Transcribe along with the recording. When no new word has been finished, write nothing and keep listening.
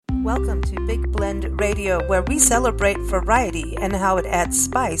Welcome to Big Blend Radio, where we celebrate variety and how it adds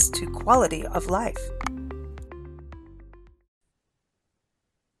spice to quality of life.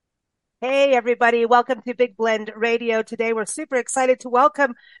 Hey, everybody. Welcome to Big Blend Radio. Today, we're super excited to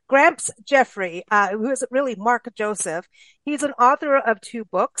welcome Gramps Jeffrey, who is really Marc Joseph. He's an author of 2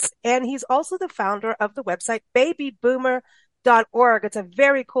 books, and he's also the founder of the website babyboomer.org. It's a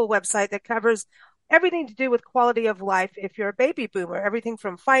very cool website that covers everything to do with quality of life if you're a baby boomer, everything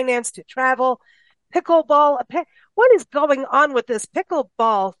from finance to travel, pickleball. What is going on with this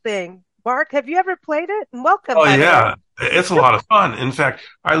pickleball thing? Marc, have you ever played it? And welcome. Oh, yeah. It's a lot of fun. In fact,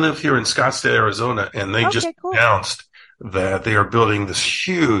 I live here in Scottsdale, Arizona, and they just announced that they are building this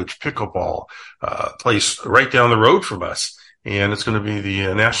huge pickleball place right down the road from us. And it's going to be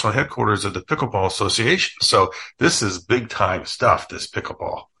the national headquarters of the Pickleball Association. So this is big time stuff, this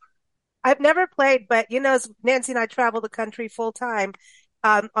pickleball. I've never played, but as Nancy and I travel the country full time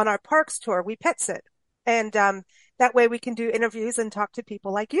on our parks tour, we pet sit. And that way we can do interviews and talk to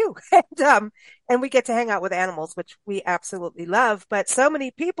people like you. And we get to hang out with animals, which we absolutely love. But so many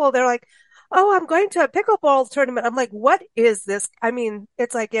people, they're like, oh, I'm going to a pickleball tournament. I'm like, what is this? I mean,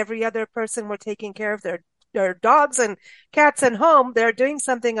 it's like every other person we're taking care of their dogs and cats at home. They're doing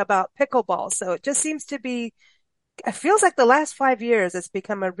something about pickleball. So it just seems to be, it feels like the last 5 years, it's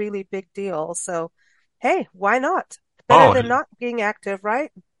become a really big deal. So, hey, why not? Better than not being active, right?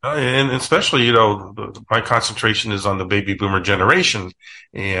 And especially, my concentration is on the baby boomer generation.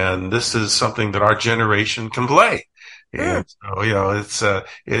 And this is something that our generation can play. And so,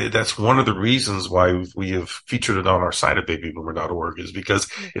 that's one of the reasons why we have featured it on our site at babyboomer.org is because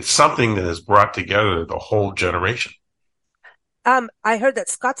it's something that has brought together the whole generation. I heard that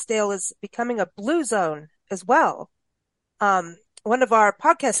Scottsdale is becoming a blue zone as well. One of our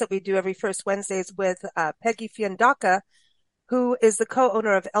podcasts that we do every first Wednesdays with Peggy Fiandaca, who is the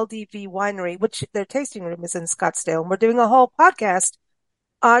co-owner of LDV Winery, which their tasting room is in Scottsdale. And we're doing a whole podcast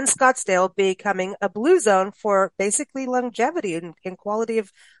on Scottsdale becoming a blue zone for basically longevity and quality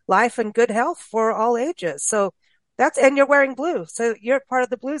of life and good health for all ages. So and you're wearing blue. So you're part of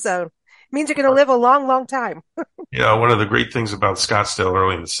the blue zone. It means you're going to live a long, long time. Yeah, one of the great things about Scottsdale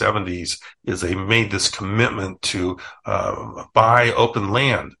early in the 70s is they made this commitment to buy open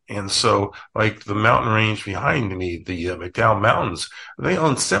land. And so, like the mountain range behind me, the McDowell Mountains, they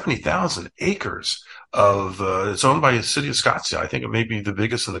own 70,000 acres of, it's owned by the city of Scottsdale. I think it may be the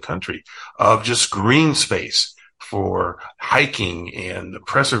biggest in the country, of just green space for hiking and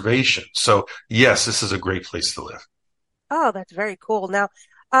preservation. So, yes, this is a great place to live. Oh, that's very cool. Now,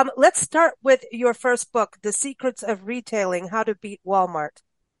 let's start with your first book, The Secrets of Retailing, How to Beat Walmart.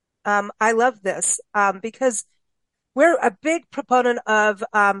 I love this because we're a big proponent of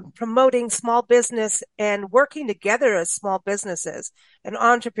promoting small business and working together as small businesses and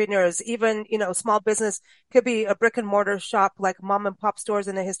entrepreneurs. Even, small business could be a brick and mortar shop like mom and pop stores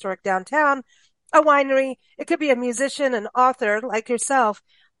in a historic downtown, a winery. It could be a musician, an author like yourself.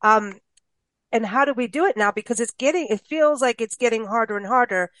 And how do we do it now? Because it feels like it's getting harder and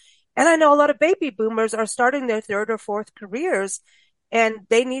harder. And I know a lot of baby boomers are starting their 3rd or 4th careers, and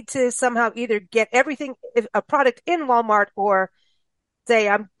they need to somehow either get a product in Walmart, or say,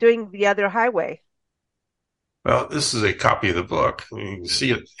 I'm doing the other highway. Well, this is a copy of the book. You can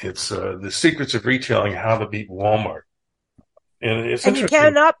see it. It's The Secrets of Retailing, How to Beat Walmart. And you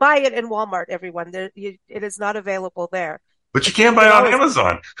cannot buy it in Walmart, everyone. It is not available there. But you can buy it on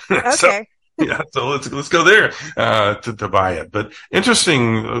Amazon. Okay. So let's go there to buy it. But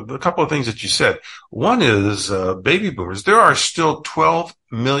interesting, a couple of things that you said. One is baby boomers. There are still 12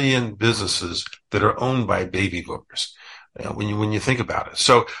 million businesses that are owned by baby boomers when you think about it.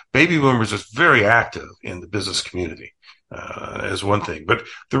 So baby boomers is very active in the business community. As one thing. But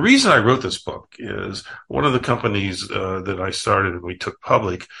the reason I wrote this book is one of the companies that I started and we took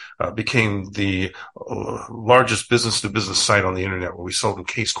public became the largest business-to-business site on the internet, where we sold in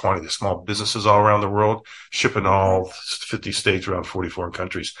case quantity to small businesses all around the world, shipping all 50 states, around 44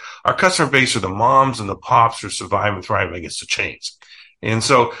 countries. Our customer base are the moms and the pops who survive and thrive against the chains. And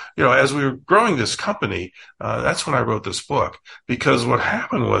so, as we were growing this company, that's when I wrote this book, because what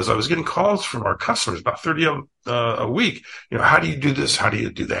happened was I was getting calls from our customers, about 30 of them a week. How do you do this? How do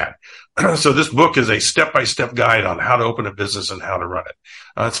you do that? So this book is a step-by-step guide on how to open a business and how to run it.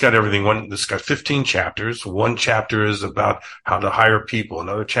 It's got everything. It's got 15 chapters. One chapter is about how to hire people.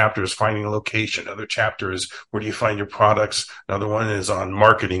 Another chapter is finding a location. Another chapter is where do you find your products. Another one is on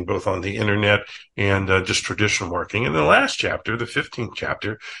marketing, both on the internet and just traditional marketing. And the last chapter, the 15th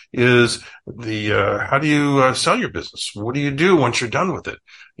chapter, is the how do you sell your business? What do you do once you're done with it?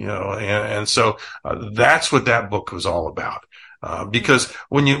 And so that's what that book was all about. Because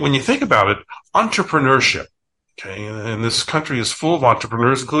when you think about it, entrepreneurship, okay, and this country is full of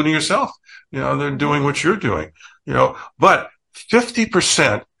entrepreneurs, including yourself. They're doing what you're doing, but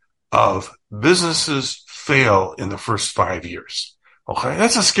 50% of businesses fail in the first 5 years. Okay.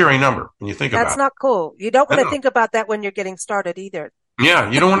 That's a scary number when you think about it. That's not cool. You don't want to think about that when you're getting started either. Yeah.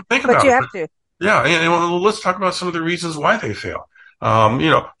 You don't want to think But about you it. have to. Yeah. And let's talk about some of the reasons why they fail.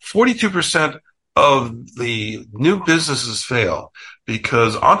 42% of the new businesses fail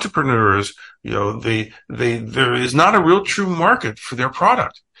because entrepreneurs, there is not a real true market for their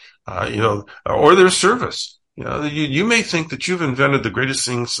product, or their service. You may think that you've invented the greatest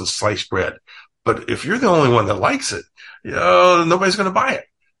thing since sliced bread, but if you're the only one that likes it, nobody's going to buy it.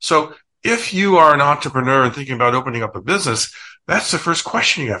 So if you are an entrepreneur and thinking about opening up a business, that's the first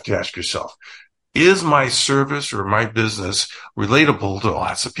question you have to ask yourself. Is my service or my business relatable to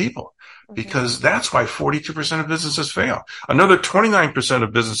lots of people? Because that's why 42% of businesses fail. Another 29%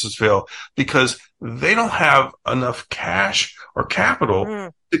 of businesses fail because they don't have enough cash or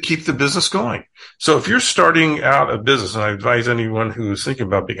capital to keep the business going. So if you're starting out a business, and I advise anyone who's thinking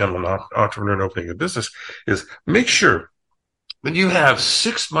about becoming an entrepreneur and opening a business, is make sure that you have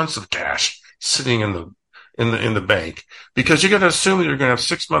 6 months of cash sitting in the bank, because you got to assume that you're going to have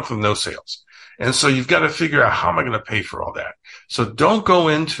 6 months with no sales. And so you've got to figure out, how am I going to pay for all that? So don't go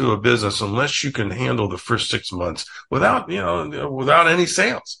into a business unless you can handle the first 6 months without any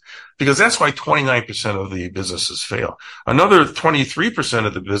sales, because that's why 29% of the businesses fail. Another 23%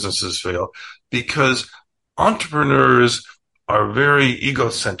 of the businesses fail because entrepreneurs are very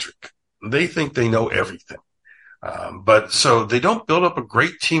egocentric. They think they know everything. But so they don't build up a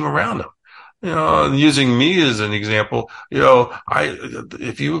great team around them. Using me as an example,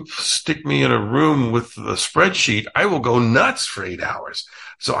 if you stick me in a room with a spreadsheet, I will go nuts for 8 hours.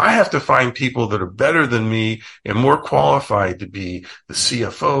 So I have to find people that are better than me and more qualified to be the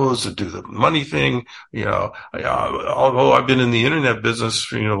CFOs, to do the money thing. Although I've been in the internet business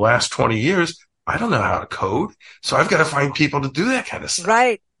for, the last 20 years, I don't know how to code. So I've got to find people to do that kind of stuff.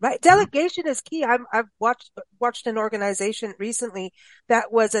 Right. Right. Delegation is key. I've watched an organization recently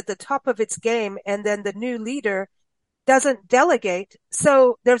that was at the top of its game, and then the new leader doesn't delegate.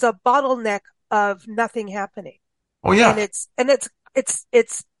 So there's a bottleneck of nothing happening. Oh yeah. And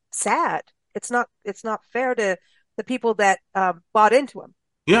it's sad. It's not fair to the people that bought into them.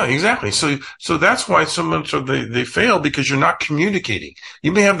 Yeah, exactly. So that's why so much of they fail, because you're not communicating.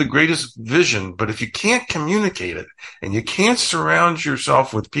 You may have the greatest vision, but if you can't communicate it and you can't surround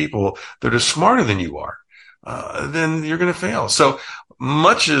yourself with people that are smarter than you are, then you're going to fail. So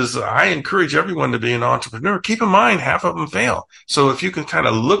much as I encourage everyone to be an entrepreneur, keep in mind half of them fail. So if you can kind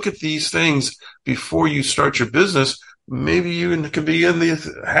of look at these things before you start your business, maybe you can be in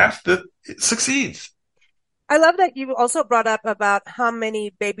the half that succeeds. I love that you also brought up about how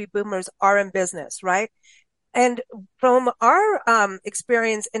many baby boomers are in business, right? And from our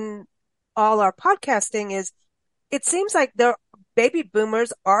experience in all our podcasting it seems like the baby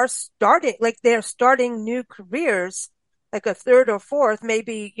boomers are they're starting new careers, like a third or fourth,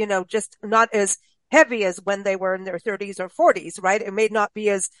 maybe, just not as heavy as when they were in their 30s or 40s, right? It may not be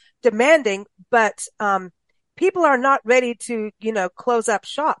as demanding, but people are not ready to, close up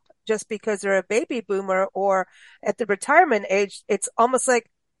shop just because they're a baby boomer or at the retirement age. It's almost like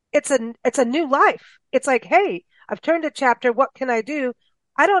it's a new life. It's like, hey, I've turned a chapter. What can I do?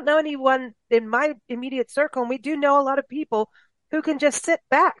 I don't know anyone in my immediate circle, and we do know a lot of people who can just sit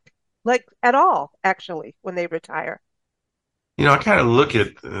back, like at all, actually, when they retire. I kind of look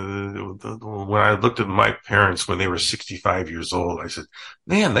at when I looked at my parents when they were 65 years old, I said,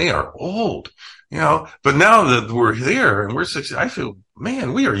 man, they are old, but now that we're there and we're 60, I feel,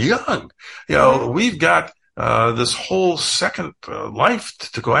 man, we are young. We've got this whole second life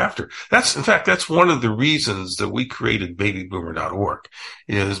to go after. That's one of the reasons that we created babyboomer.org,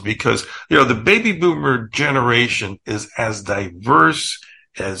 is because, the baby boomer generation is as diverse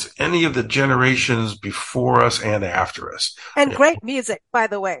as any of the generations before us and after us. And great music, by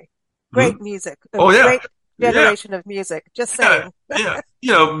the way. Great music. Oh, yeah. Great generation of music. Just saying. Yeah.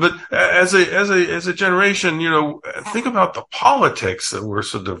 But as a generation, think about the politics that we're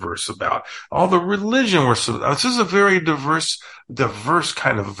so diverse about. All the religion this is a very diverse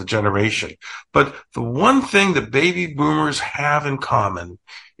kind of a generation. But the one thing that baby boomers have in common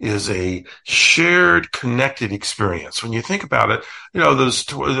is a shared, connected experience. When you think about it, those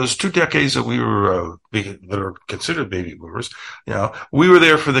 2 decades that we were that are considered baby boomers, we were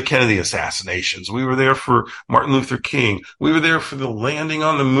there for the Kennedy assassinations. We were there for Martin Luther King. We were there for the landing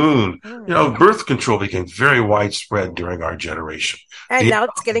on the moon. Birth control became very widespread during our generation. And now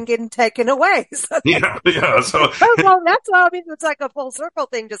it's getting taken away. So yeah. So well, that's why it's like a full circle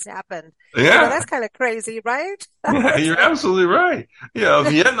thing just happened. Yeah, that's kind of crazy, right? yeah, you're absolutely right.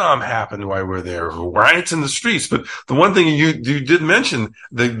 Vietnam happened while we were there, riots in the streets. But the one thing you did mention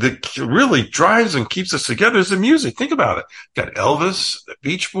that really drives and keeps us together is the music. Think about it. Got Elvis, the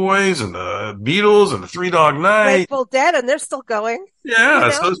Beach Boys, and the Beatles, and the Three Dog Night. Grateful Dead, and they're still going. Yeah,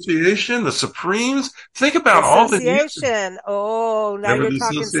 Association, the Supremes. Think about all the music. Oh, now you're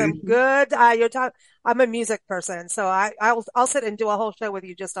talking some good. I'm a music person, so I'll sit and do a whole show with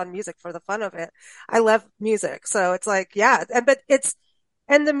you just on music for the fun of it. I love music, so it's like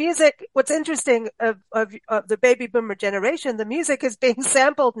and the music. What's interesting of the baby boomer generation, the music is being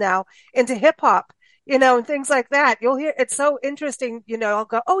sampled now into hip hop. And things like that. You'll hear, it's so interesting, I'll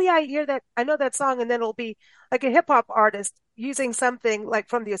go, oh yeah, I hear that. I know that song. And then it'll be like a hip hop artist using something like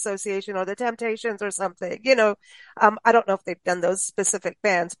from the Association or the Temptations or something, I don't know if they've done those specific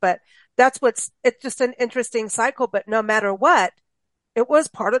bands, but it's just an interesting cycle. But no matter what, it was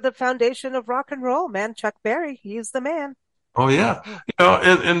part of the foundation of rock and roll, man. Chuck Berry, he's the man. Oh yeah,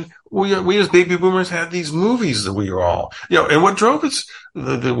 and we as baby boomers had these movies that we were all, and what drove us,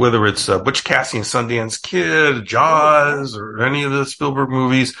 whether it's Butch Cassidy and Sundance Kid, Jaws, or any of the Spielberg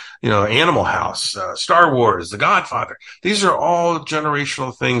movies, Animal House, Star Wars, The Godfather. These are all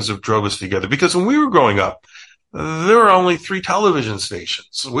generational things that drove us together. Because when we were growing up, there were only 3 television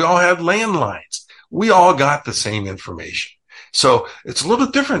stations. We all had landlines. We all got the same information. So it's a little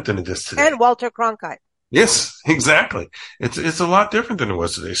different than it is today. And Walter Cronkite. Yes, exactly. It's a lot different than it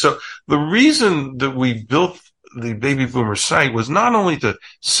was today. So the reason that we built the Baby Boomer site was not only to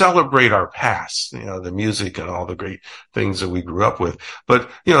celebrate our past, the music and all the great things that we grew up with,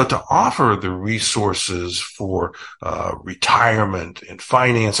 but, to offer the resources for, retirement and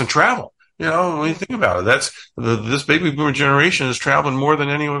finance and travel. When you think about it, this baby boomer generation is traveling more than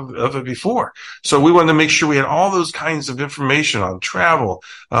any of it before. So we wanted to make sure we had all those kinds of information on travel.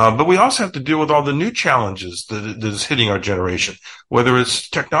 But we also have to deal with all the new challenges that is hitting our generation, whether it's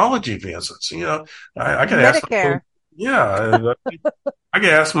technology advances. I can ask. Yeah. I can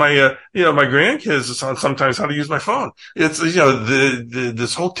ask my grandkids sometimes how to use my phone. It's,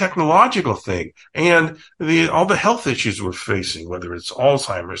 this whole technological thing and all the health issues we're facing, whether it's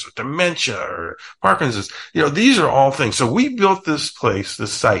Alzheimer's or dementia or Parkinson's, these are all things. So we built this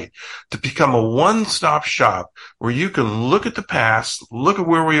site to become a one-stop shop where you can look at the past, look at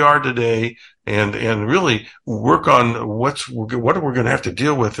where we are today and really work on what we're going to have to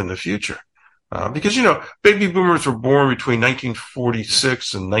deal with in the future. Because, baby boomers were born between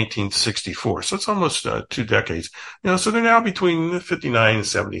 1946 and 1964. So it's almost 2 decades. So they're now between 59 and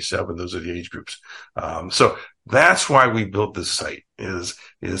 77. Those are the age groups. So that's why we built this site is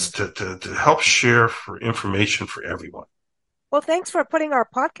to help share for information for everyone. Well, thanks for putting our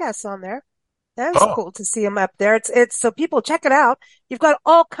podcasts on there. That's cool to see them up there. It's so people check it out. You've got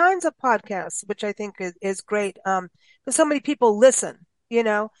all kinds of podcasts, which I think is great. Because so many people listen,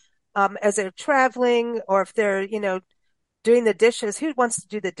 as they're traveling or if they're, doing the dishes. Who wants to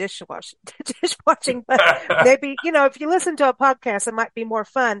do the dishwashing? But maybe, if you listen to a podcast, it might be more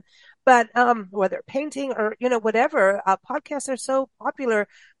fun. But, whether painting or, whatever, podcasts are so popular,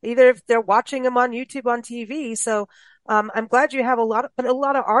 either if they're watching them on YouTube, on TV. So, I'm glad you have a lot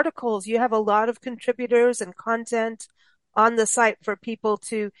of articles. You have a lot of contributors and content on the site for people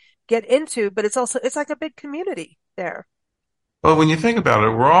to get into, but it's like a big community there. Well, when you think about it,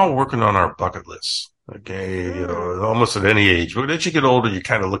 we're all working on our bucket lists. Okay. Almost at any age, but as you get older, you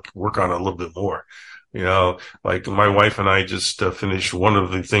kind of work on it a little bit more. Like my wife and I just finished one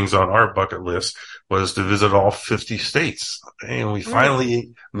of the things on our bucket list was to visit all 50 states. And we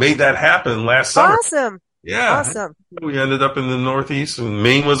finally made that happen last summer. Awesome. Yeah. Awesome. We ended up in the Northeast and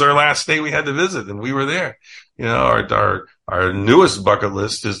Maine was our last state we had to visit and we were there. Our newest bucket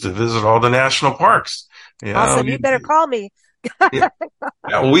list is to visit all the national parks. Awesome. You better call me. Yeah,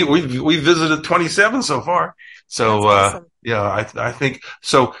 we visited 27 so far. So, awesome. I think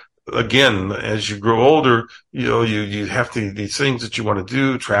so. Again, as you grow older, you have these things that you want to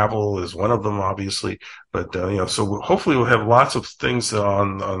do. Travel is one of them, obviously. But, so hopefully we'll have lots of things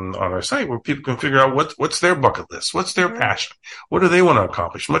on our site where people can figure out what's their bucket list, what's their passion, what do they want to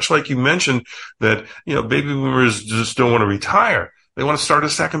accomplish? Much like you mentioned that, baby boomers just don't want to retire. They want to start a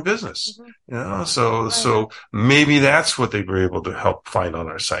second business. Hmm. Right. So maybe that's what they were able to help find on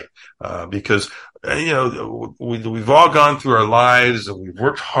our site. Because, we've all gone through our lives and we've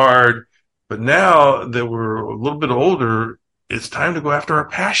worked hard, but now that we're a little bit older, it's time to go after our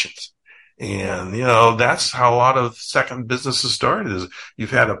passions. Yeah. And, that's how a lot of second businesses started is you've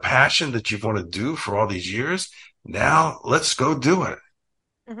had a passion that you've wanted to do for all these years. Now let's go do it.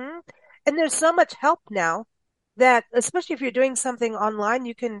 Hmm. And there's so much help now that, especially if you're doing something online,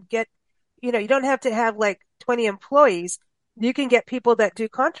 you can get, you don't have to have like 20 employees. You can get people that do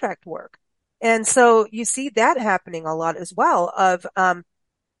contract work. And so you see that happening a lot as well of,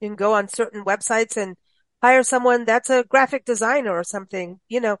 you can go on certain websites and hire someone that's a graphic designer or something.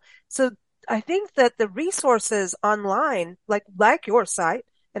 So I think that the resources online, like your site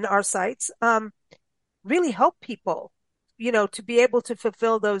and our sites, really help people, to be able to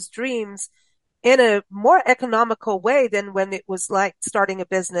fulfill those dreams in a more economical way than when it was like starting a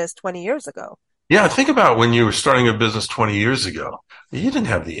business 20 years ago. Yeah, think about when you were starting a business 20 years ago. You didn't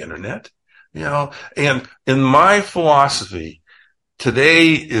have the internet, and in my philosophy,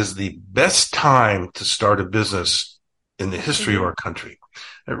 today is the best time to start a business in the history of Hmm. our country.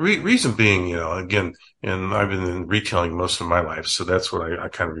 The reason being, again, and I've been in retailing most of my life, so that's what I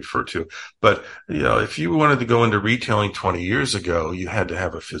kind of refer to. But, if you wanted to go into retailing 20 years ago, you had to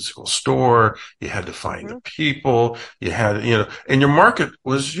have a physical store, you had to find the Hmm. people, and your market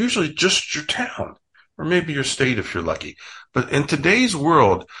was usually just your town or maybe your state if you're lucky. But in today's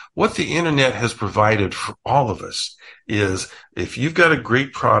world, what the internet has provided for all of us is if you've got a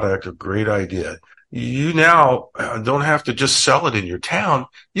great product, a great idea, you now don't have to just sell it in your town.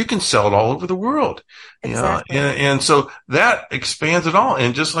 You can sell it all over the world, Exactly. and so that expands it all.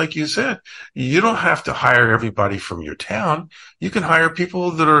 And just like you said, you don't have to hire everybody from your town. You can hire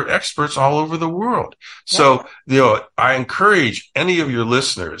people that are experts all over the world. Yeah. So, I encourage any of your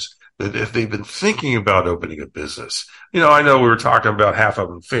listeners that if they've been thinking about opening a business, I know we were talking about half of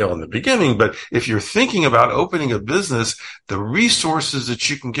them fail in the beginning, but if you're thinking about opening a business, the resources that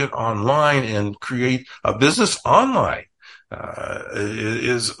you can get online and create a business online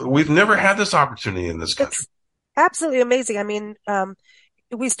is we've never had this opportunity in this country. It's absolutely amazing. I mean,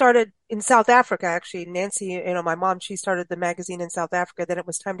 we started in South Africa, actually. Nancy, my mom, she started the magazine in South Africa. Then it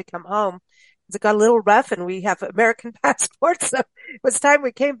was time to come home. It got a little rough and we have American passports. So it was time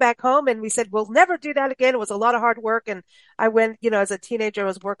we came back home and we said, we'll never do that again. It was a lot of hard work. And I went, as a teenager, I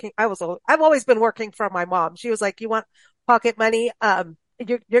was working. I've always been working for my mom. She was like, you want pocket money?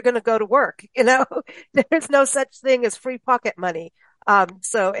 You're going to go to work. There's no such thing as free pocket money.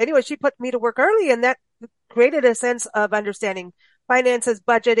 So anyway, she put me to work early and that created a sense of understanding finances,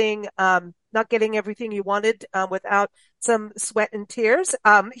 budgeting, not getting everything you wanted, without some sweat and tears,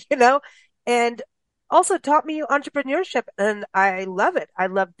 and also taught me entrepreneurship. And I love it. I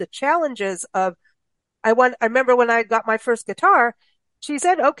love the challenges of, I remember when I got my first guitar, she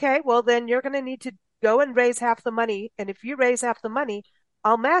said, okay, well, then you're going to need to go and raise half the money. And if you raise half the money,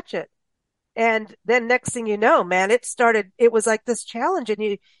 I'll match it. And then next thing you know, man, it was like this challenge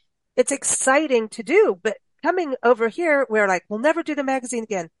and it's exciting to do, but coming over here, we're like, we'll never do the magazine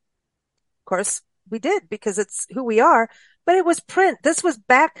again. Of course, we did because it's who we are, but it was print. This was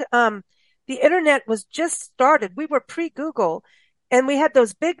back, the internet was just started. We were pre-Google and we had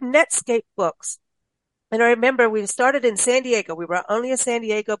those big Netscape books. And I remember we started in San Diego. We were only a San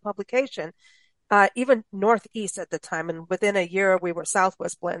Diego publication, even Northeast at the time. And within a year, we were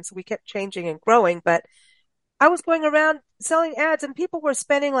Southwest Blend. So we kept changing and growing, but I was going around selling ads and people were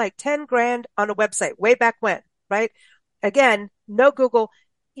spending like 10 grand on a website way back when, right? Again, no Google,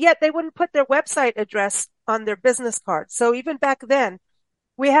 yet they wouldn't put their website address on their business card. So even back then,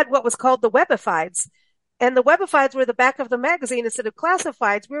 we had what was called the webifieds. And the webifieds were the back of the magazine instead of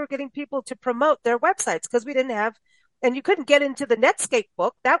classifieds. We were getting people to promote their websites because we didn't have, and you couldn't get into the Netscape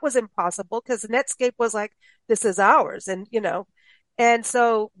book. That was impossible because Netscape was like, this is ours. And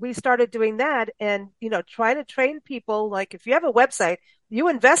so we started doing that and, trying to train people. Like if you have a website, you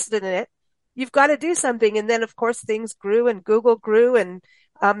invested in it, you've got to do something. And then of course things grew and Google grew and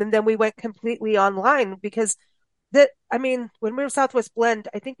then we went completely online because when we were Southwest Blend,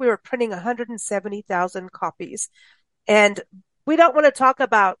 I think we were printing 170,000 copies and we don't want to talk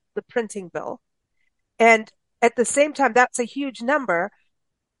about the printing bill. And at the same time, that's a huge number,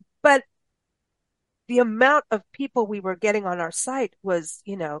 but the amount of people we were getting on our site was,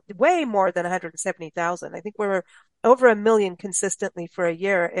 way more than 170,000. I think we were over 1 million consistently for a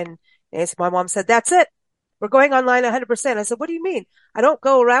year. And my mom said, that's it. We're going online 100%. I said, what do you mean? I don't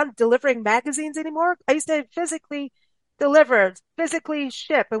go around delivering magazines anymore. I used to physically deliver, physically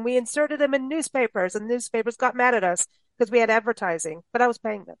ship, and we inserted them in newspapers and newspapers got mad at us because we had advertising, but I was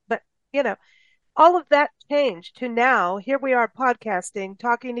paying them. But, you know, all of that changed to now, here we are podcasting,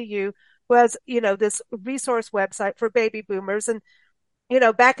 talking to you, who has, this resource website for baby boomers. And,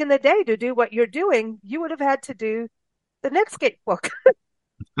 back in the day to do what you're doing, you would have had to do the Netscape book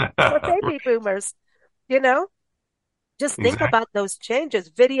for baby boomers, you know? Just think Exactly. about those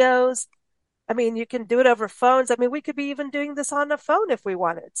changes, videos. I mean, you can do it over phones. I mean, we could be even doing this on a phone if we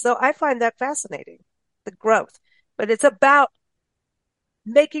wanted. So I find that fascinating, the growth. But it's about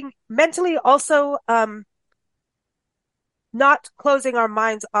making mentally also not closing our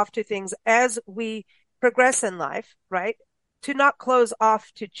minds off to things as we progress in life, right? To not close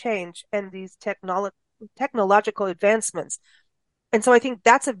off to change and these technological advancements. And so I think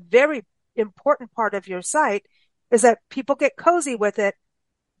that's a very important part of your site is that people get cozy with it,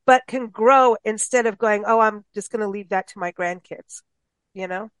 but can grow instead of going, oh, I'm just going to leave that to my grandkids, you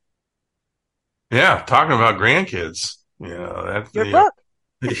know? Yeah, talking about grandkids. That's Your book.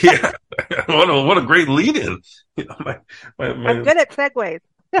 yeah. What a great lead in. I'm My good at segues.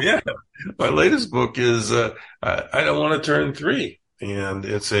 yeah. My latest book is I Don't Want to Turn Three, and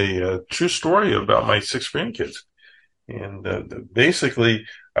it's a true story about my six grandkids. And basically,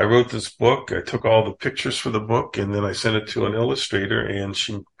 I wrote this book. I took all the pictures for the book, and then I sent it to an illustrator, and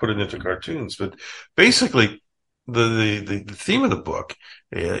she put it into cartoons. But basically, the theme of the book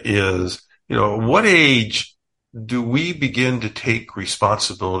is, what age do we begin to take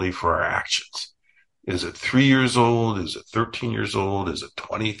responsibility for our actions? Is it 3 years old? Is it 13 years old? Is it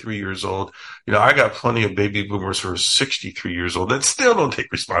 23 years old? I got plenty of baby boomers who are 63 years old that still don't take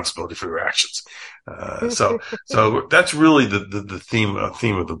responsibility for their actions. So that's really the theme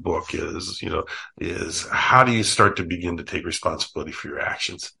of the book is how do you start to begin to take responsibility for your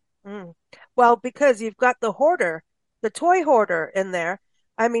actions? Mm. Well, because you've got the hoarder, the toy hoarder in there.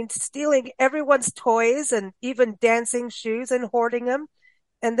 I mean, stealing everyone's toys and even dancing shoes and hoarding them.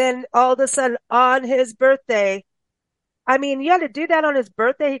 And then all of a sudden on his birthday, I mean, you had to do that on his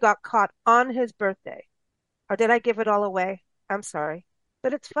birthday. He got caught on his birthday. Or did I give it all away? I'm sorry.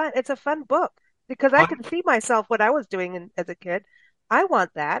 But it's fun. It's a fun book because I can see myself what I was doing as a kid. I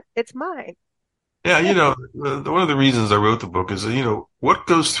want that. It's mine. Yeah, one of the reasons I wrote the book is, what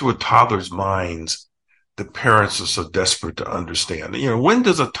goes through a toddler's minds that parents are so desperate to understand. When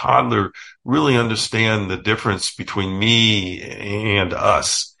does a toddler really understand the difference between me and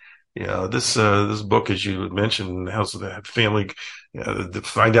us? This book, as you mentioned, helps the family to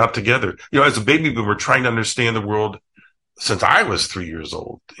find out together. As a baby boomer trying to understand the world since I was 3 years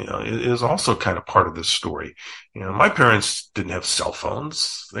old, it is also kind of part of this story. My parents didn't have cell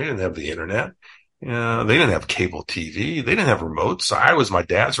phones. They didn't have the internet. They didn't have cable TV. They didn't have remotes. I was my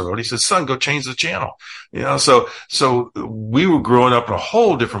dad's remote. He said, son, go change the channel. So we were growing up in a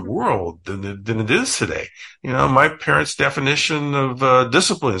whole different world than it is today. My parents' definition of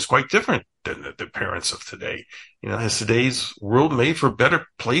discipline is quite different than the parents of today. Is today's world made for a better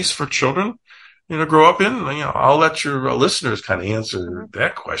place for children, grow up in? I'll let your listeners kind of answer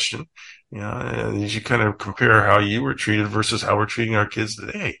that question. As you kind of compare how you were treated versus how we're treating our kids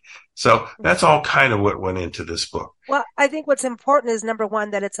today. So that's all kind of what went into this book. Well, I think what's important is number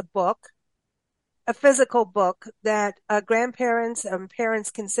one, that it's a book, a physical book that grandparents and parents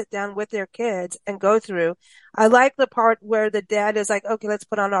can sit down with their kids and go through. I like the part where the dad is like, okay, let's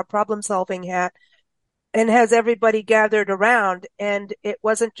put on our problem solving hat and has everybody gathered around. And it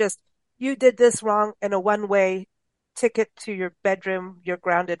wasn't just, you did this wrong and a one-way ticket to your bedroom. You're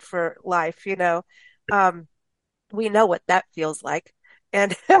grounded for life. We know what that feels like.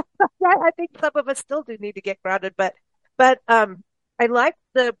 And I think some of us still do need to get grounded, but I like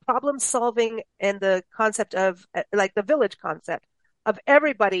the problem solving and the concept of like the village concept of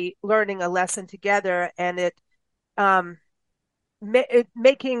everybody learning a lesson together, and um it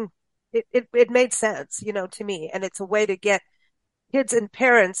made sense, to me, and it's a way to get kids and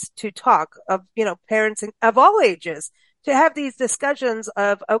parents to talk of, parents of all ages to have these discussions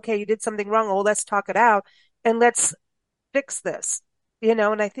of, okay, you did something wrong. Well, let's talk it out and let's fix this,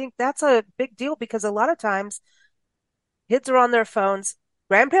 and I think that's a big deal because a lot of times kids are on their phones,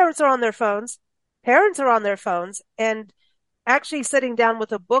 grandparents are on their phones, parents are on their phones, and actually sitting down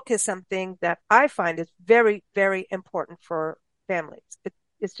with a book is something that I find is very, very important for families.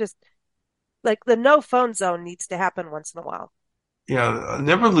 It's just like the no phone zone needs to happen once in a while. Yeah,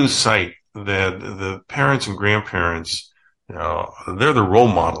 never lose sight that the parents and grandparents, they're the role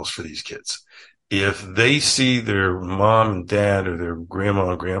models for these kids. If they see their mom and dad or their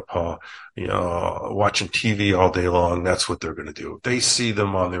grandma and grandpa, watching TV all day long, that's what they're going to do. If they see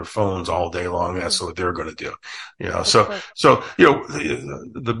them on their phones all day long, that's what they're going to do. Of So, course. so,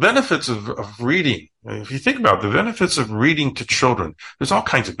 the benefits of reading If you think about the benefits of reading to children, there's all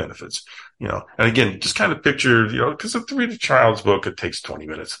kinds of benefits, and again, just kind of picture, because to read a child's book, it takes 20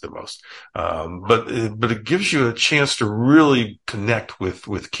 minutes at the most. But it gives you a chance to really connect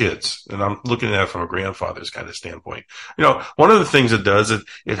with kids. And I'm looking at it from a grandfather's kind of standpoint. One of the things it does,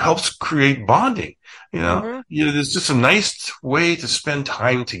 it helps create bonding. There's just a nice way to spend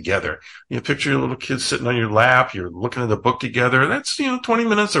time together. Picture your little kids sitting on your lap, you're looking at the book together. That's, 20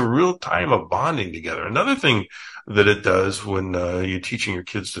 minutes of real time of bonding together. Another thing that it does when you're teaching your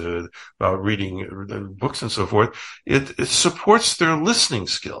kids about reading books and so forth, it supports their listening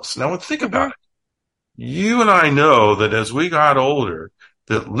skills. Now, think about it. You and I know that as we got older,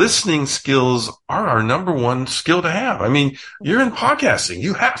 that listening skills are our number one skill to have. I mean, you're in podcasting.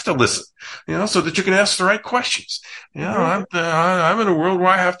 You have to listen, so that you can ask the right questions. I'm in a world where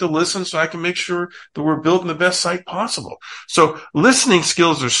I have to listen so I can make sure that we're building the best site possible. So listening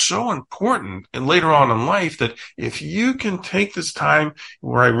skills are so important and later on in life that if you can take this time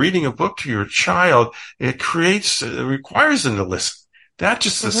where reading a book to your child, it requires them to listen. That's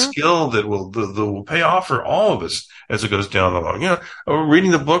just a skill that will pay off for all of us as it goes down the line. Reading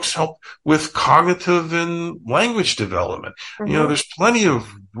the books help with cognitive and language development. There's plenty of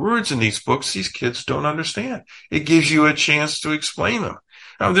words in these books these kids don't understand. It gives you a chance to explain them.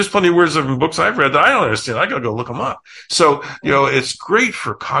 There's plenty of words in books I've read that I don't understand. I gotta go look them up. So, it's great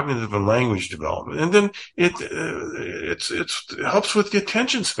for cognitive and language development. And then it helps with the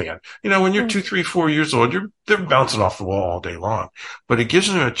attention span. When you're 2, 3, 4 years old, they're bouncing off the wall all day long, but it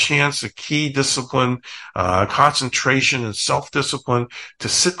gives them a chance, a key discipline, concentration and self-discipline to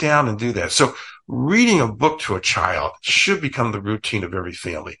sit down and do that. So reading a book to a child should become the routine of every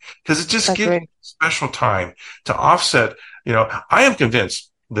family because it just gives you special time to offset. I am convinced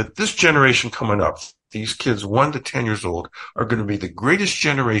that this generation coming up, these kids 1 to 10 years old, are going to be the greatest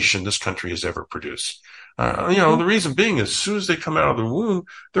generation this country has ever produced. The reason being is as soon as they come out of the womb,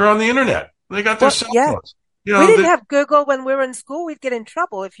 they're on the internet. They got their cell phones. We didn't have Google when we were in school. We'd get in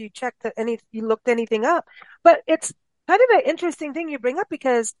trouble if you you looked anything up. But it's kind of an interesting thing you bring up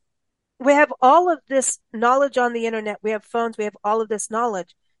because we have all of this knowledge on the internet. We have phones. We have all of this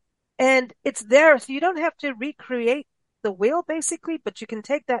knowledge. And it's there. So you don't have to recreate the wheel basically, but you can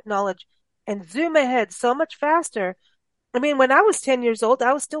take that knowledge and zoom ahead so much faster. I mean, when I was 10 years old,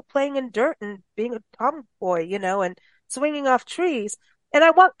 I was still playing in dirt and being a tomboy, and swinging off trees. And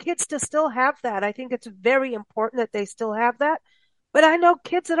I want kids to still have that. I think it's very important that they still have that. But I know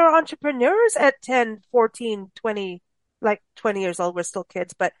kids that are entrepreneurs at 10, 14, 20, like 20 years old. We're still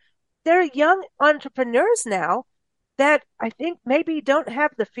kids, but they're young entrepreneurs now that I think maybe don't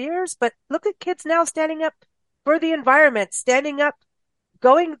have the fears, but look at kids now standing up for the environment, standing up,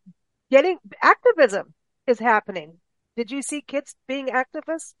 getting activism is happening. Did you see kids being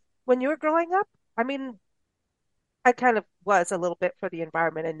activists when you were growing up? I mean, I kind of was a little bit for the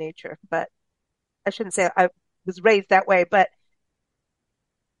environment and nature, but I shouldn't say I was raised that way, but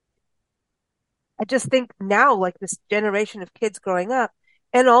I just think now, like this generation of kids growing up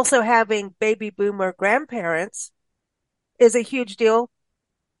and also having baby boomer grandparents is a huge deal.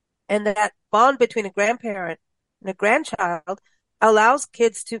 And that bond between a grandparent and a grandchild allows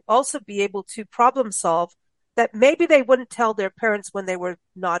kids to also be able to problem solve that maybe they wouldn't tell their parents when they were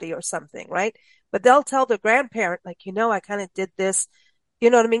naughty or something, right? But they'll tell the grandparent, like, I kind of did this. You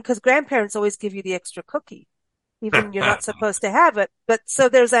know what I mean? Because grandparents always give you the extra cookie, even you're not supposed to have it. But so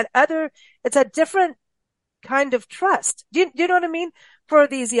there's it's a different kind of trust. Do you know what I mean? For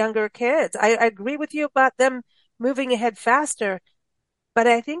these younger kids. I agree with you about them moving ahead faster, but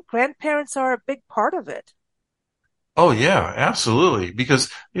I think grandparents are a big part of it. Oh yeah, absolutely. Because,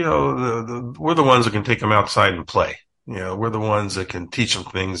 we're the ones that can take them outside and play. We're the ones that can teach them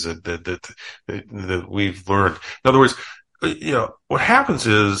things that we've learned. In other words, what happens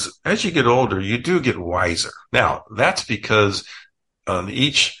is as you get older, you do get wiser. Now, that's because on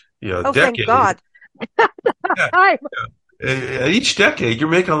each, Oh, decade, thank God. yeah, each decade, you're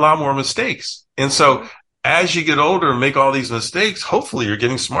making a lot more mistakes. And so as you get older and make all these mistakes, hopefully you're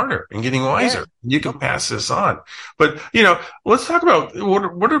getting smarter and getting wiser. You can pass this on. But, let's talk about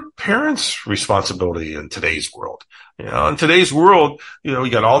what are parents' responsibility in today's world? In today's world, you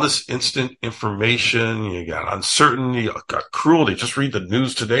got all this instant information, you got uncertainty, you got cruelty. Just read the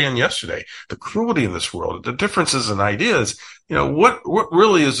news today and yesterday. The cruelty in this world, the differences in ideas. What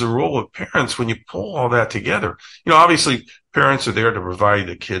really is the role of parents when you pull all that together? Obviously parents are there to provide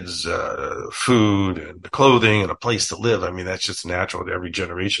the kids food and clothing and a place to live. I mean, that's just natural. Every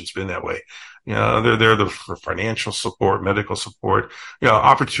generation's been that way. They're there for financial support, medical support,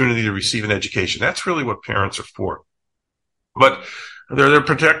 opportunity to receive an education. That's really what parents are for. But They're there to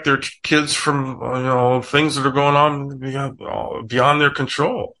protect their kids from, things that are going on beyond their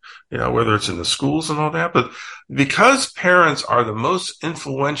control, whether it's in the schools and all that. But because parents are the most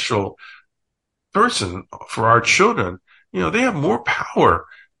influential person for our children, they have more power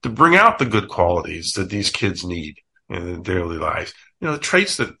to bring out the good qualities that these kids need in their daily lives.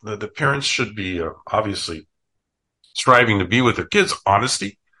 Traits that the parents should be obviously striving to be with their kids.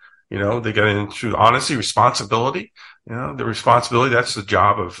 Honesty. They got into honesty, responsibility. The responsibility, that's the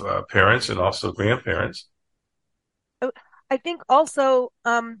job of parents and also grandparents. I think also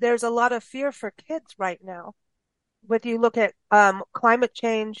there's a lot of fear for kids right now. Whether you look at climate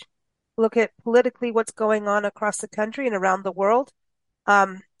change, look at politically what's going on across the country and around the world,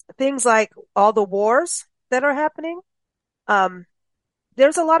 um, things like all the wars that are happening. Um,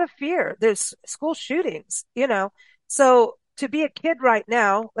 there's a lot of fear. There's school shootings. So to be a kid right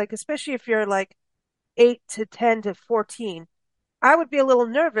now, like especially if you're like 8 to 10 to 14, I would be a little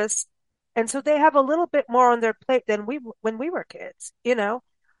nervous. And so they have a little bit more on their plate than we when we were kids.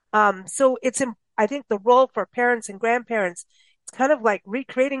 So I think the role for parents and grandparents, it's kind of like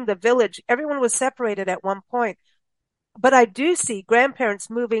recreating the village. Everyone was separated at one point, but I do see grandparents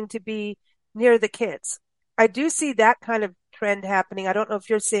moving to be near the kids. I do see that kind of trend happening. I don't know if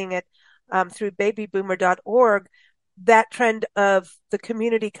you're seeing it through babyboomer.org, that trend of the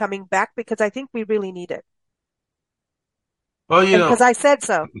community coming back because I think we really need it. Well, And because I said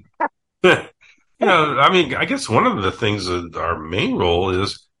so. I mean, I guess one of the things that our main role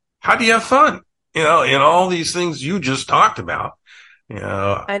is how do you have fun? In all these things you just talked about.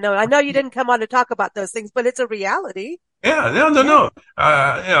 You know, I know you didn't come on to talk about those things, but it's a reality. yeah, no, no, Yeah.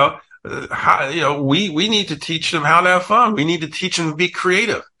 no. We need to teach them how to have fun. We need to teach them to be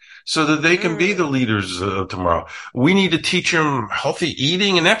creative so that they can be the Mm, leaders of tomorrow. We need to teach them healthy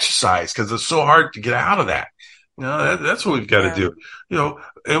eating and exercise because it's so hard to get out of that. That's what we've got to yeah. do.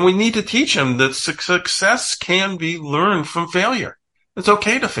 And we need to teach them that success can be learned from failure. It's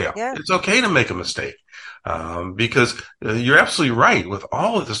okay to fail. Yeah. It's okay to make a mistake. Because you're absolutely right. With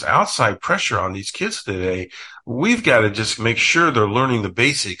all of this outside pressure on these kids today, we've got to just make sure they're learning the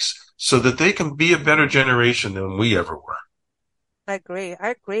basics so that they can be a better generation than we ever were. I agree. I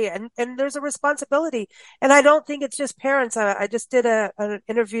agree. And there's a responsibility. And I don't think it's just parents. I just did an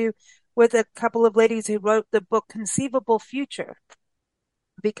interview with a couple of ladies who wrote the book Conceivable Future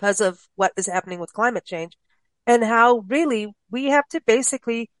because of what is happening with climate change and how really we have to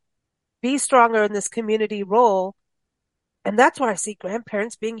basically be stronger in this community role. And that's why I see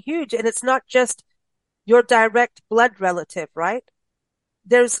grandparents being huge. And it's not just your direct blood relative, right?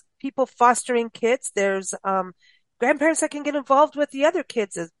 There's people fostering kids. There's grandparents that can get involved with the other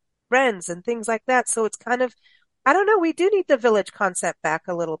kids as friends and things like that. So it's kind of, I don't know, we do need the village concept back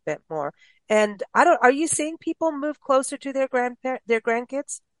a little bit more. And are you seeing people move closer to their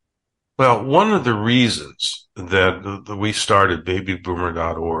grandkids? Well, one of the reasons that we started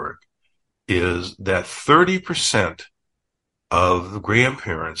babyboomer.org is that 30% of the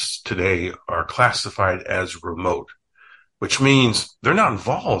grandparents today are classified as remote, which means they're not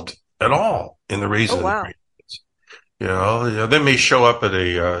involved at all in the Oh, raising of the wow. grandkids. They may show up at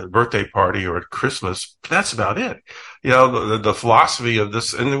a birthday party or at Christmas, but that's about it. The philosophy of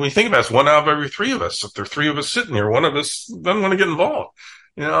this, and when we think about it, it's one out of every three of us. If there are three of us sitting here, one of us doesn't want to get involved.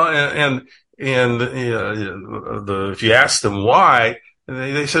 If you ask them why,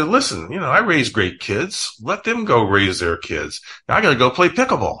 they said, listen, I raise great kids. Let them go raise their kids. Now I got to go play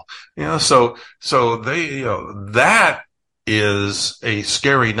pickleball. So that is a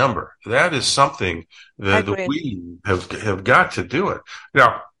scary number. That is something I that agree. we have got to do it.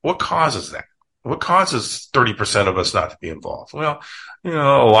 Now, what causes that? What causes 30% of us not to be involved? Well, a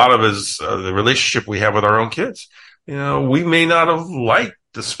lot of it is the relationship we have with our own kids. We may not have liked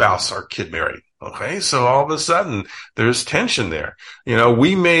the spouse our kid married. Okay. So all of a sudden there's tension there.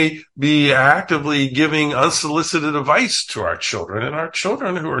 We may be actively giving unsolicited advice to our children, and our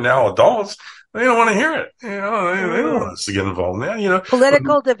children who are now adults, they don't want to hear it. They don't want Mm. us to get involved in that,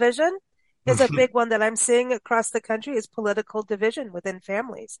 Political division is a big one that I'm seeing across the country is political division within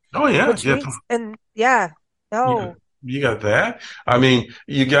families, Oh yeah. which Yeah. means, and yeah, Yeah, oh, you got that. I mean,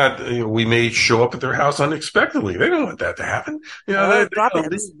 we may show up at their house unexpectedly. They don't want that to happen. oh, They drop leave,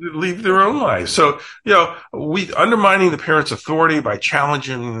 ins. leave their own lives. So, we undermining the parents' authority by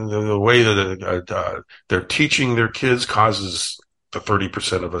challenging the way that they're teaching their kids causes the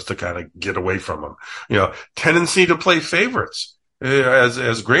 30% of us to kind of get away from them. Tendency to play favorites.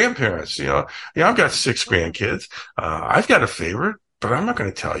 As grandparents, I've got six grandkids. I've got a favorite. but I'm not going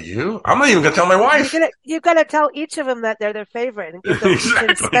to tell you. I'm not even going to tell my wife. You're gonna tell each of them that they're their favorite and give them each a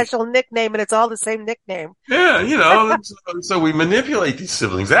Exactly. special nickname, and it's all the same nickname. Yeah, so we manipulate these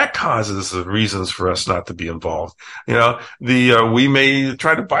siblings. That causes the reasons for us not to be involved. The we may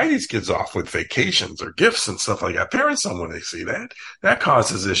try to buy these kids off with vacations or gifts and stuff like that. Parents don't want to see that. That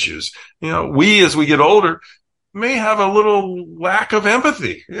causes issues. We as we get older may have a little lack of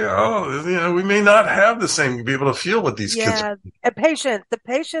empathy. We may not have the same be able to feel what these kids Yeah, the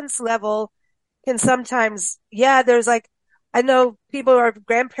patience level can sometimes, yeah, there's like, I know people who are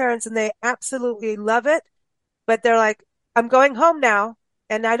grandparents and they absolutely love it, but they're like, I'm going home now.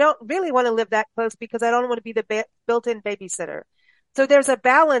 And I don't really want to live that close because I don't want to be the built-in babysitter. So there's a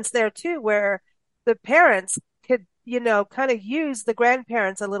balance there too, where the parents could, kind of use the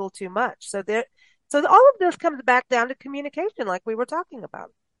grandparents a little too much. So all of this comes back down to communication, like we were talking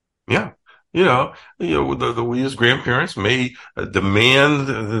about. Yeah. We as grandparents may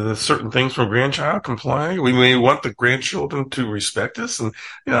demand certain things from grandchild comply. We may want the grandchildren to respect us. And,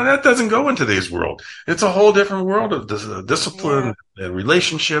 that doesn't go in today's world. It's a whole different world of Yeah. discipline and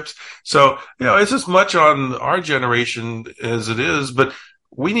relationships. So, it's as much on our generation as it is, but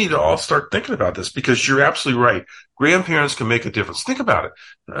we need to all start thinking about this because you're absolutely right. Grandparents can make a difference. Think about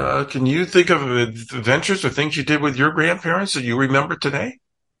it. Can you think of adventures or things you did with your grandparents that you remember today?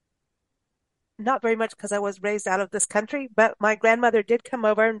 Not very much because I was raised out of this country, but my grandmother did come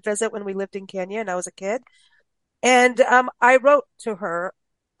over and visit when we lived in Kenya and I was a kid. And I wrote to her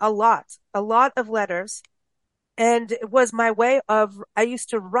a lot of letters. And it was my way of, I used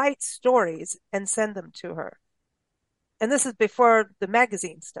to write stories and send them to her. And this is before the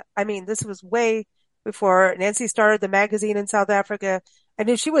magazine stuff. I mean, this was way before Nancy started the magazine in South Africa. I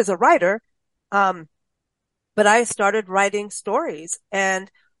knew she was a writer. Um, but I started writing stories,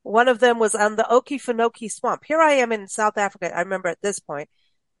 and one of them was on the Okefenokee Swamp. Here I am in South Africa. I remember at this point,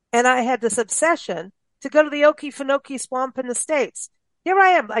 and I had this obsession to go to the Okefenokee Swamp in the States. Here I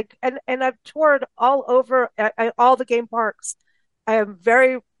am, like, and I've toured all over all the game parks. I am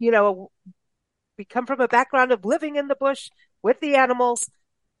very, we come from a background of living in the bush with the animals,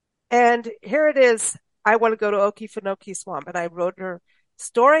 and here it is. I want to go to Okefenokee Swamp. And I wrote her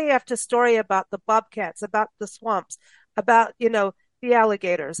story after story about the bobcats, about the swamps, about, the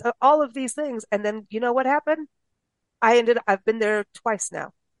alligators, all of these things. And then, you know what happened? I've been there twice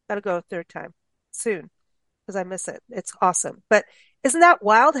now. Got to go a third time soon because I miss it. It's awesome. But isn't that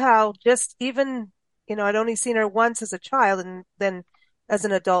wild how just even, I'd only seen her once as a child and then as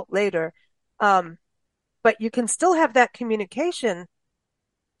an adult later. Um, but you can still have that communication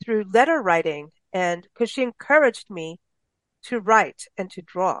through letter writing. And because she encouraged me to write and to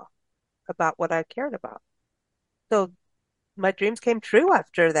draw about what I cared about. So my dreams came true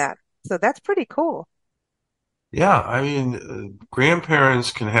after that. So that's pretty cool. Yeah, I mean,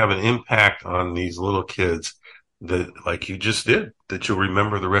 grandparents can have an impact on these little kids that, like you just did, that you'll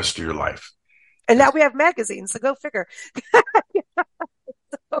remember the rest of your life. And now we have magazines, so go figure.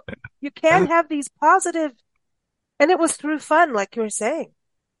 So you can And have these positive, and it was through fun, like you were saying,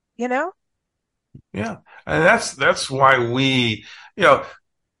 you know? yeah, and that's why you know,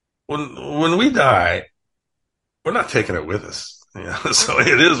 when we die, we're not taking it with us. So Mm-mm.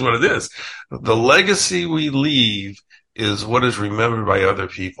 it is what it is. The legacy we leave is what is remembered by other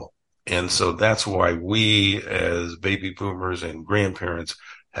people. And so that's why we as baby boomers and grandparents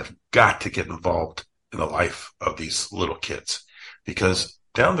have got to get involved in the life of these little kids because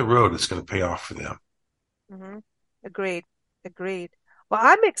down the road, it's going to pay off for them. Hmm. Agreed. Agreed. Well,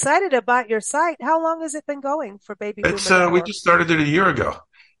 I'm excited about your site. How long has it been going for Baby It's Boomer we Network? just started it a year ago,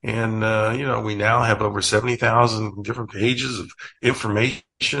 and we now have over 70,000 different pages of information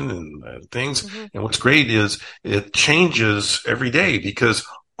and things. Hmm. And what's great is it changes every day because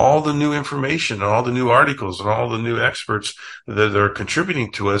all the new information and all the new articles and all the new experts that are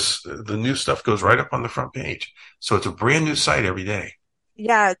contributing to us, the new stuff goes right up on the front page. So it's a brand new site every day.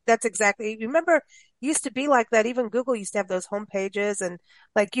 Yeah, that's exactly. Remember, it used to be like that. Even Google used to have those home pages, and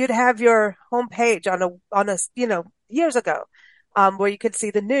like you'd have your home page on a years ago, where you could see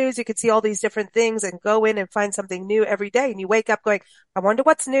the news, you could see all these different things, and go in and find something new every day. And you wake up going, "I wonder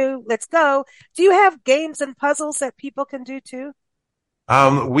what's new. Let's go." Do you have games and puzzles that people can do too?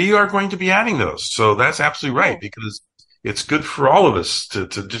 We are going to be adding those. So that's absolutely right Cool. because it's good for all of us to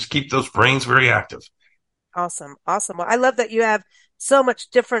just keep those brains very active. Awesome. Awesome. Well, I love that you have so much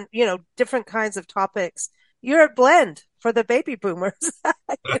different, different kinds of topics. You're a blend for the baby boomers.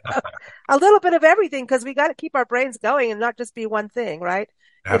 You know, a little bit of everything because we got to keep our brains going and not just be one thing, right?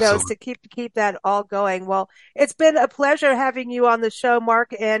 is Absolutely. to keep that all going. Well, it's been a pleasure having you on the show,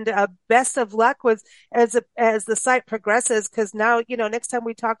 Mark, and best of luck with as the site progresses. Because now, next time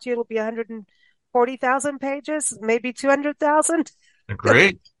we talk to you, it'll be 140,000 pages, maybe 200,000.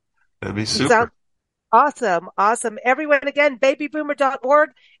 Great. That'd be super. Sounds awesome, awesome. Everyone, again, babyboomer.org,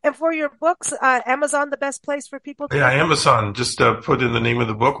 and for your books, Amazon, the best place for people to Yeah, get them. Amazon. Just put in the name of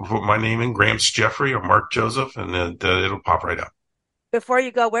the book, put my name in, Gramps Jeffrey or Mark Joseph, and then it'll pop right up. Before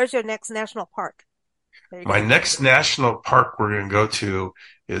you go, where's your next national park? There you My go. next national park we're going to go to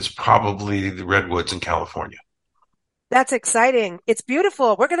is probably the Redwoods in California. That's exciting. It's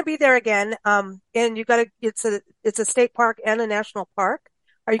beautiful. We're going to be there again. And it's a state park and a national park.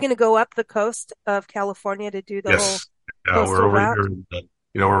 Are you going to go up the coast of California to do the whole Yes, we're coastal over route? here.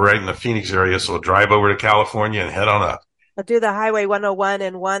 We're right in the Phoenix area, so we'll drive over to California and head on up. I'll do the Highway 101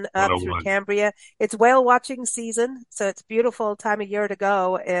 and one up through 101. Cambria. It's whale watching season, so it's a beautiful time of year to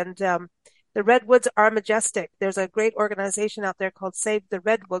go. And the redwoods are majestic. There's a great organization out there called Save the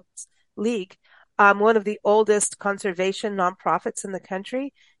Redwoods League, one of the oldest conservation nonprofits in the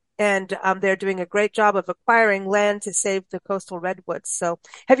country. And they're doing a great job of acquiring land to save the coastal redwoods. So,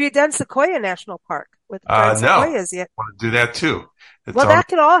 have you done Sequoia National Park with giant No, sequoias yet? want to do that too. It's Well, on. that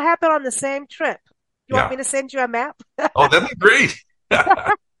could all happen on the same trip. You want me Yeah. to send you a map? Oh, that'd be great.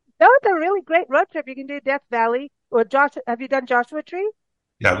 That was a really great road trip. You can do Death Valley. Or have you done Joshua Tree?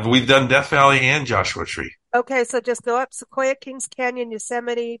 Yeah, we've done Death Valley and Joshua Tree. Okay, so just go up Sequoia, Kings Canyon,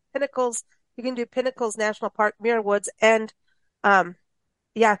 Yosemite, Pinnacles. You can do Pinnacles National Park, Muir Woods, and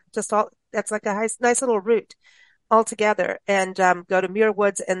yeah, just all that's like a nice little route all together. And go to Muir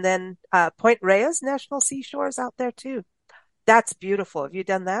Woods and then Point Reyes National Seashores out there too. That's beautiful. Have you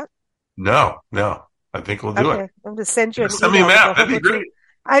done that? No, no. I think we'll do it. Okay, I'm going to send you Yeah, an send me a email with a map. whole That'd be bunch of. great.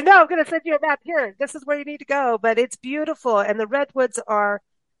 I know, I'm going to send you a map here. This is where you need to go, but it's beautiful. And the redwoods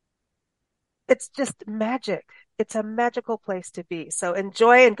it's just magic. It's a magical place to be. So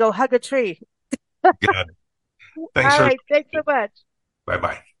enjoy and go hug a tree. Got it. Thanks All for. right. Thanks so much. Bye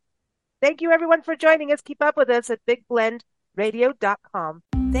bye. Thank you, everyone, for joining us. Keep up with us at bigblendradio.com.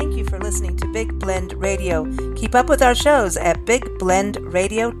 Thank you for listening to Big Blend Radio. Keep up with our shows at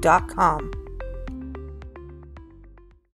bigblendradio.com.